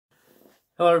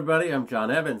Hello everybody, I'm John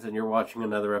Evans and you're watching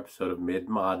another episode of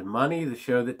Mid-Mod Money, the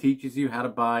show that teaches you how to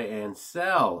buy and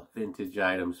sell vintage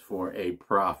items for a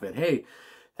profit. Hey,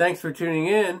 thanks for tuning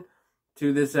in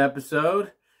to this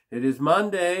episode. It is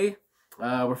Monday.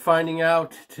 We're finding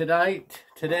out today,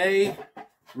 in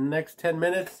the next 10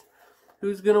 minutes,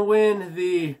 who's going to win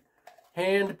the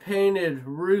hand-painted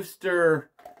rooster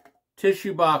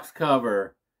tissue box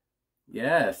cover.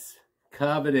 Yes,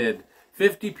 coveted.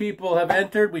 50 people have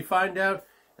entered. We find out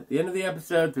at the end of the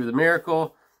episode through the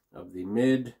miracle of the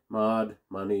Mid-Mod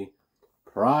Money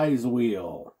prize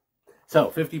wheel.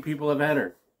 So, 50 people have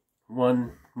entered.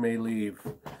 One may leave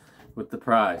with the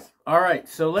prize. All right,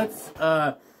 so let's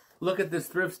look at this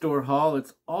thrift store haul.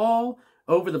 It's all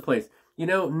over the place. You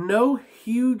know, no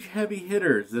huge heavy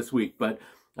hitters this week, but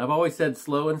I've always said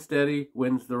slow and steady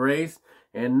wins the race,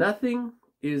 and nothing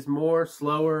is more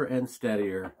slower and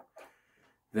steadier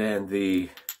than the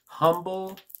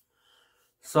humble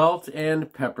salt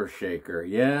and pepper shaker.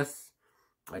 Yes,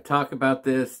 I talk about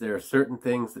this. There are certain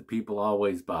things that people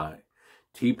always buy.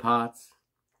 Teapots,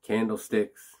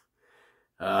 candlesticks,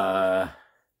 salt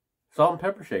and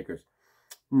pepper shakers.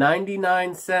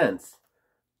 99 cents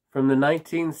from the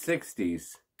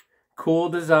 1960s. Cool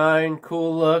design,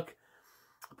 cool look.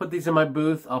 I'll put these in my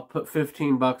booth. I'll put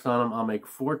 15 bucks on them. I'll make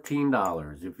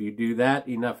 $14. If you do that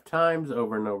enough times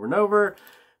over and over and over,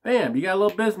 bam, you got a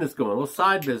little business going, a little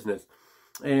side business.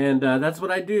 And that's what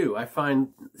I do. I find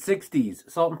 60s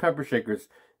salt and pepper shakers,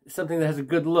 something that has a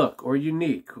good look or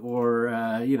unique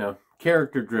or, you know,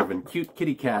 character-driven, cute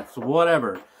kitty cats,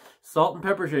 whatever. Salt and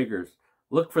pepper shakers.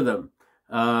 Look for them.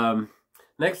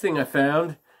 Next thing I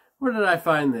found, where did I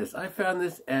find this? I found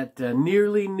this at a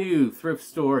nearly new thrift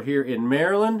store here in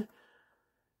Maryland.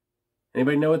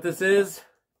 Anybody know what this is?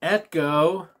 Etched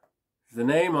is the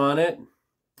name on it.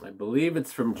 I believe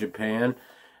it's from Japan.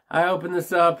 I opened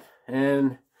this up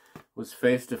and was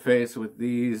face to face with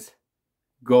these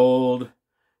gold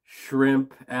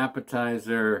shrimp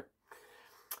appetizer.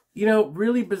 You know,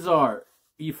 really bizarre.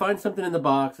 You find something in the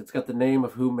box, it's got the name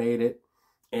of who made it,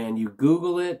 and you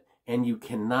Google it, and you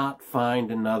cannot find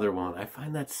another one. I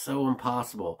find that so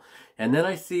impossible. And then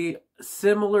I see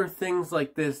similar things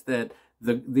like this that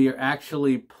they're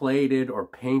actually plated or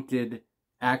painted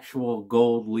actual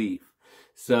gold leaf.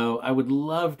 So I would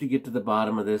love to get to the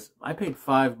bottom of this. I paid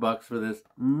 $5 for this.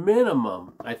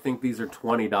 Minimum, I think these are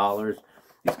 $20.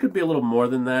 These could be a little more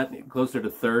than that, closer to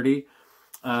 $30.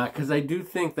 Because I do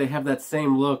think they have that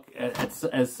same look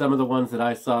as some of the ones that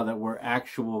I saw that were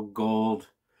actual gold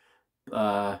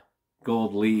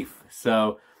leaf.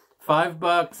 So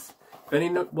 $5. If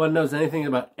anyone knows anything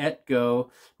about Etched,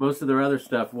 most of their other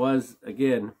stuff was,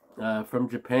 again, from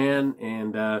Japan.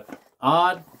 And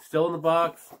odd, still in the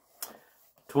box.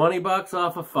 20 bucks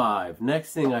off of 5.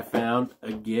 Next thing I found,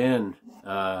 again,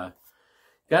 got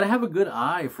to have a good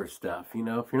eye for stuff. You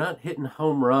know, if you're not hitting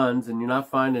home runs and you're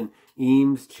not finding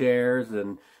Eames chairs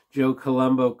and Joe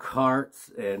Colombo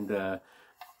carts and,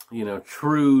 you know,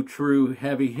 true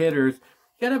heavy hitters, you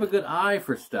got to have a good eye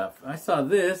for stuff. I saw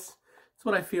this. That's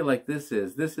what I feel like this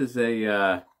is. This is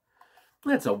a,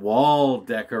 it's a wall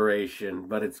decoration,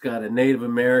 but it's got a Native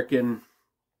American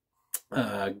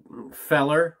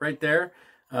feller right there.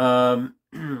 And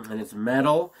it's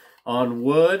metal on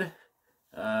wood.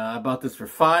 I bought this for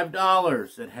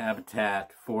 $5 at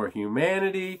Habitat for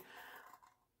Humanity.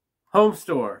 Home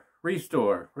store,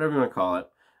 restore, whatever you want to call it.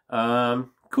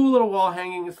 Cool little wall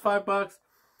hanging is $5.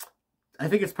 I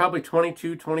think it's probably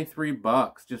 22, 23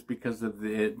 bucks just because of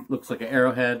it looks like an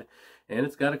arrowhead and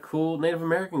it's got a cool Native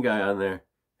American guy on there.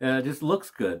 It just looks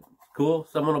good. Cool.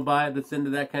 Someone will buy it that's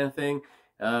into that kind of thing,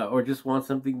 or just want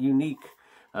something unique.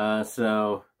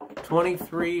 So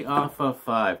 23 off of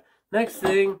 5. Next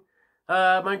thing,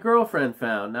 my girlfriend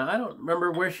found. Now, I don't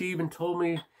remember where she even told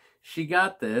me she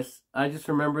got this. I just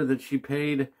remember that she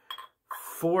paid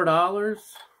 $4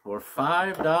 or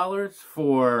 $5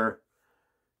 for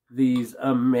these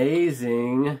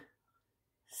amazing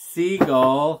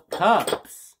seagull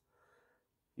cups.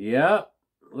 Yep.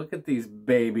 Look at these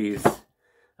babies.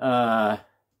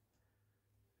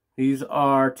 These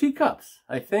are teacups,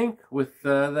 I think, with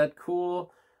that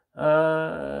cool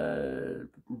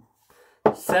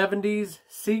 70's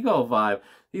seagull vibe.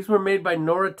 These were made by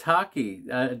Noritake,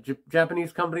 a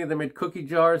Japanese company. They made cookie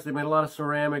jars. They made a lot of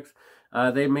ceramics.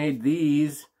 They made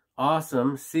these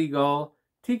awesome seagull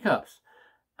teacups.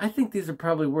 I think these are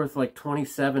probably worth like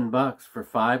 27 bucks for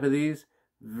 5 of these.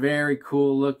 Very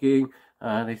cool looking.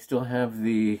 They still have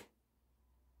the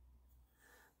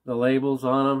labels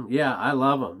on them. Yeah, I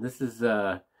love them. This is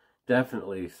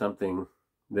definitely something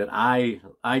that I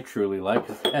truly like.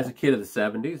 As a kid of the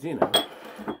 70s, you know,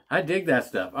 I dig that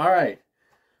stuff. All right.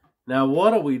 Now, what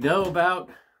do we know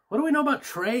about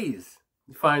trays?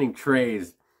 Finding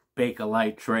trays,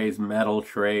 Bakelite trays, metal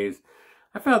trays.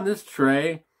 I found this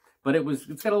tray, but it's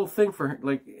got a little thing for,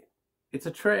 like, it's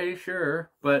a tray, sure,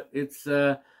 but it's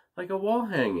like a wall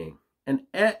hanging. An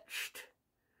etched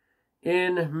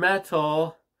in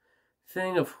metal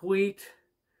thing of wheat.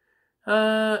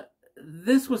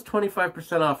 This was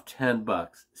 25% off, $10.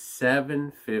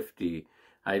 $7.50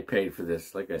 I paid for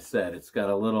this. Like I said, it's got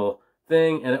a little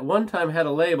thing, and at one time had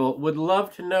a label. Would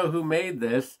love to know who made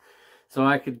this so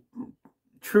I could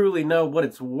truly know what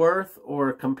it's worth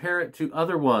or compare it to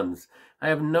other ones. I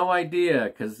have no idea,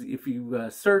 because if you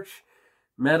search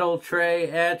metal tray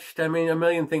etched, I mean, a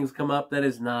million things come up. That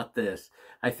is not this.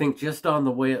 I think just on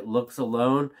the way it looks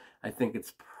alone, I think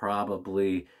it's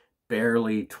probably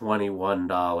barely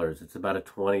 $21. It's about a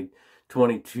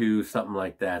 22, something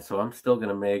like that. So I'm still going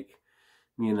to make,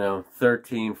 you know,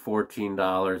 $13,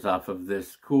 $14 off of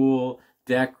this cool,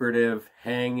 decorative,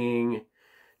 hanging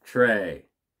tray.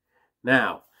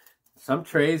 Now, some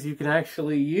trays you can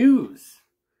actually use.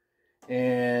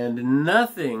 And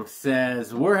nothing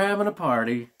says we're having a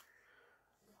party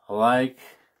like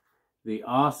the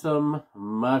awesome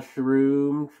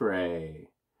mushroom tray.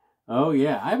 Oh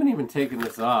yeah, I haven't even taken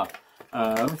this off.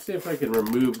 Let me see if I can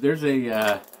remove. There's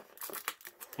a,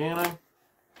 can I?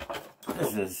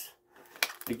 This is,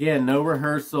 again, no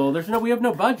rehearsal. We have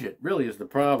no budget, really is the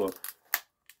problem.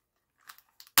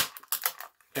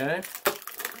 Okay.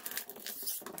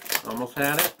 Almost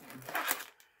had it.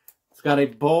 It's got a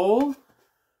bowl,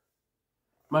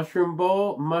 mushroom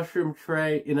bowl, mushroom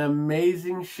tray in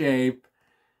amazing shape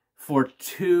for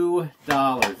 $2.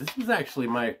 This was actually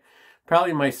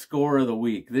probably my score of the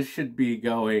week. This should be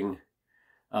going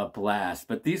up last.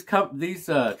 But these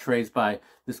trays by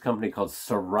this company called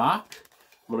Cirouc.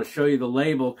 I'm going to show you the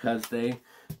label because they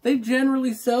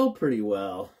generally sell pretty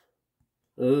well.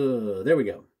 There we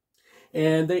go.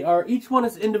 And they are, each one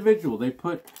is individual.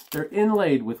 They're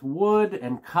inlaid with wood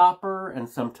and copper and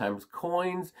sometimes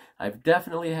coins. I've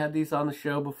definitely had these on the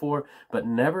show before, but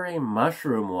never a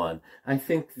mushroom one. I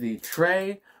think the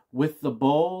tray with the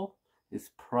bowl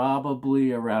is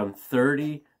probably around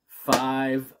 $35.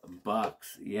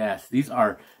 Yes, these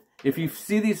are, if you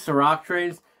see these Cirouc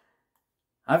trays,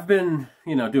 I've been,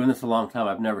 doing this a long time.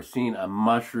 I've never seen a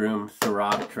mushroom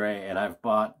Cirouc tray, and I've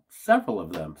bought several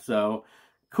of them. So,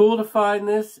 cool to find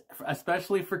this,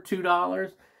 especially for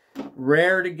 $2.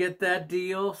 Rare to get that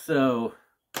deal, so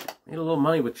made a little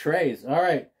money with trays. All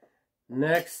right,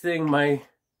 next thing my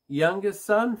youngest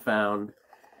son found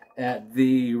at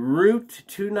the Route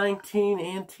 219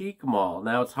 Antique Mall.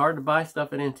 Now, it's hard to buy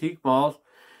stuff at antique malls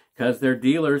because they're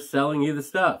dealers selling you the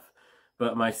stuff.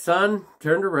 But my son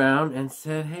turned around and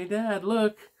said, "Hey, Dad,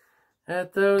 look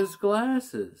at those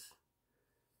glasses."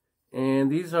 And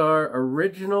these are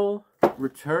original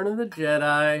Return of the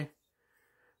Jedi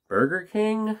Burger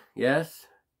King, yes,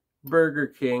 Burger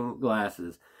King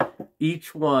glasses.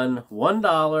 Each one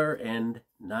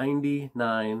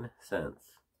 $1.99.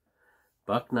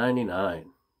 $1.99.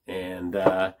 And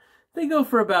they go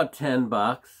for about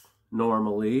 $10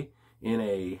 normally in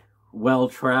a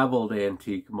well-traveled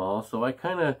antique mall. So I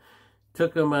kind of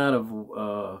took them out of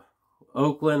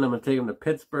Oakland. I'm going to take them to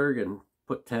Pittsburgh and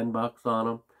put $10 on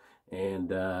them.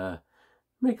 And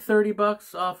make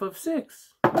 $30 off of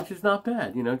 6, which is not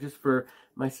bad, just for,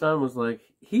 my son was like,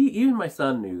 even my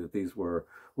son knew that these were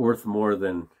worth more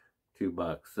than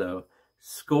 $2. So,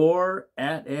 score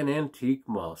at an antique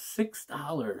mall,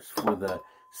 $6 for the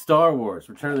Star Wars,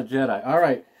 Return of the Jedi. All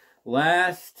right,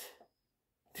 last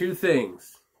two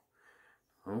things.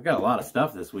 We've got a lot of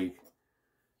stuff this week.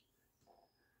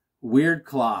 Weird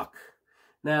clock.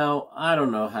 Now, I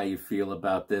don't know how you feel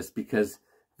about this because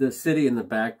the city in the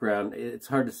background, it's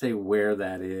hard to say where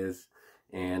that is.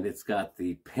 And it's got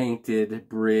the painted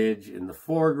bridge in the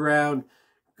foreground.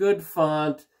 Good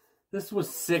font. This was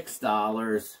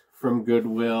 $6 from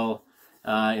Goodwill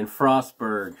in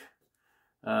Frostburg,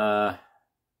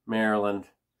 Maryland.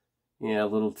 Yeah, a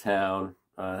little town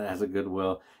that has a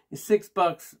Goodwill. It's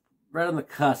 $6, right on the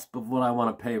cusp of what I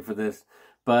want to pay for this.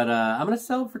 But I'm going to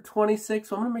sell it for $26,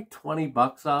 so I'm going to make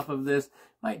 $20 off of this.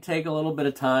 Might take a little bit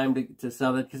of time to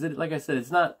sell it because, like I said, it's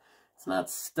not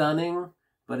stunning,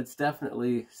 but it's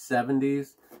definitely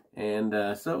 70's, and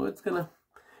so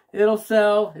it'll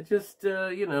sell. It's just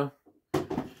it's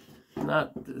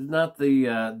not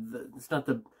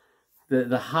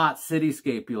the hot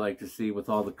cityscape you like to see with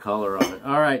all the color on it.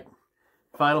 All right,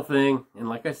 final thing, and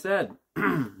like I said,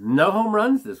 no home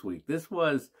runs this week. This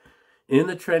was in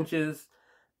the trenches.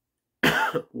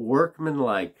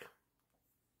 Workmanlike.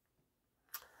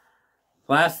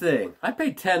 Last thing, I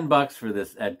paid $10 for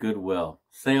this at Goodwill.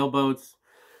 Sailboats.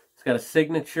 It's got a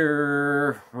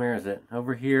signature, where is it?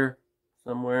 Over here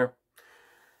somewhere.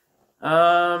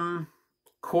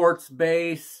 Quartz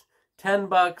base.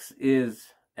 $10 is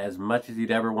as much as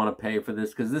you'd ever want to pay for this,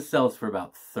 because this sells for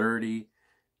about $30.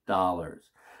 The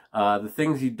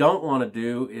things you don't want to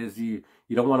do is you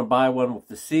don't want to buy one if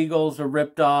the seagulls are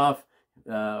ripped off,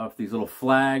 if these little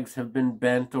flags have been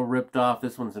bent or ripped off.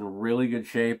 This one's in really good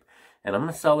shape, and I'm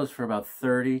going to sell this for about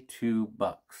 $32.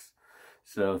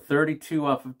 So 32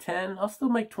 off of 10, I'll still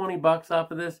make 20 bucks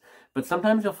off of this, but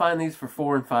sometimes you'll find these for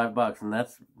 $4 and $5, and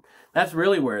that's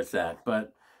really where it's at.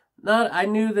 But I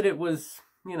knew that it was,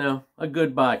 you know, a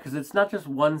good buy, because it's not just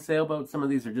one sailboat. Some of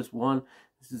these are just one.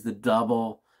 This is the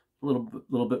double, a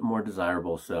little bit more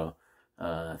desirable. So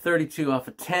 32 off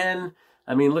of 10.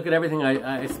 I mean, look at everything.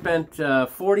 I spent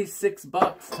 46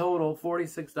 bucks total,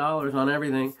 $46 on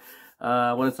everything.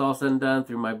 When it's all said and done,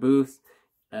 through my booths,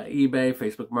 eBay,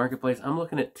 Facebook Marketplace, I'm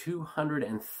looking at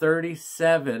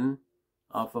 237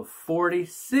 off of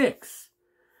 46.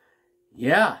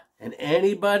 Yeah, and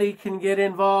anybody can get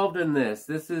involved in this.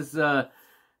 This is a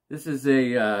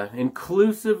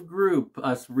inclusive group,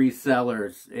 us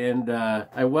resellers, and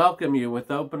I welcome you with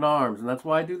open arms, and that's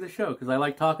why I do the show, because I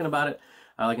like talking about it.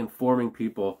 I like informing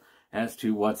people as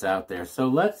to what's out there. So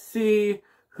let's see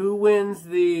who wins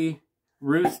the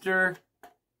Rooster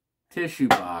tissue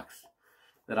box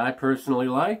that I personally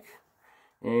like.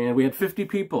 And we had 50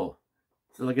 people.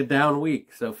 It's like a down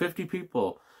week. So 50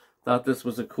 people thought this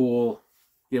was a cool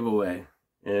giveaway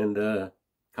and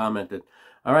commented.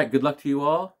 All right, good luck to you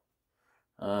all.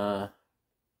 Good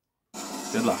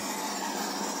luck.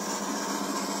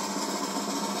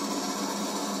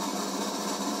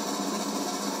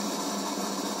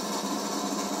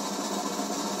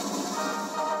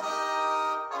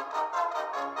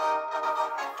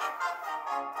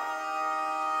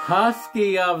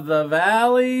 Husky of the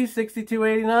Valley,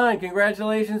 6289.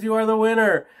 Congratulations, you are the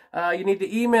winner. You need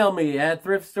to email me at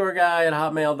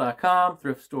thriftstoreguy@hotmail.com.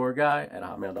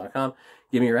 Thriftstoreguy@hotmail.com.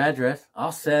 Give me your address.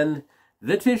 I'll send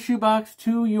the tissue box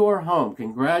to your home.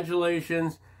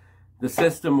 Congratulations. The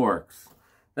system works.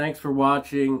 Thanks for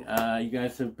watching. You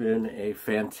guys have been a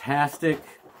fantastic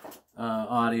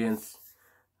audience.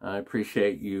 I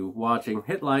appreciate you watching.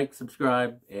 Hit like,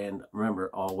 subscribe, and remember,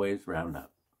 always round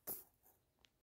up.